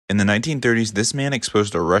In the 1930s, this man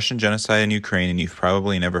exposed a Russian genocide in Ukraine, and you've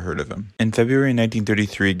probably never heard of him. In February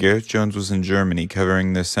 1933, Gareth Jones was in Germany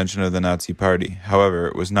covering the ascension of the Nazi Party. However,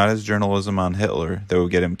 it was not his journalism on Hitler that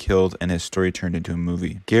would get him killed, and his story turned into a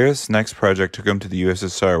movie. Gareth's next project took him to the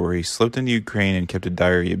USSR, where he slipped into Ukraine and kept a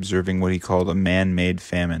diary observing what he called a man-made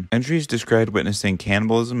famine. Entries described witnessing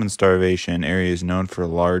cannibalism and starvation in areas known for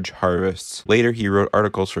large harvests. Later, he wrote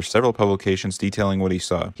articles for several publications detailing what he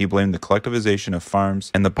saw. He blamed the collectivization of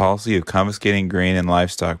farms and the policy of confiscating grain and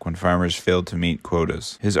livestock when farmers failed to meet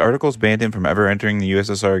quotas. His articles banned him from ever entering the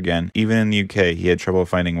USSR again. Even in the UK, he had trouble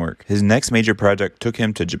finding work. His next major project took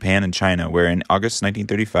him to Japan and China, where in August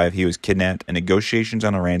 1935 he was kidnapped and negotiations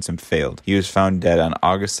on a ransom failed. He was found dead on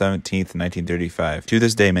August 17, 1935. To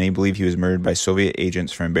this day, many believe he was murdered by Soviet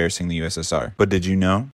agents for embarrassing the USSR. But did you know?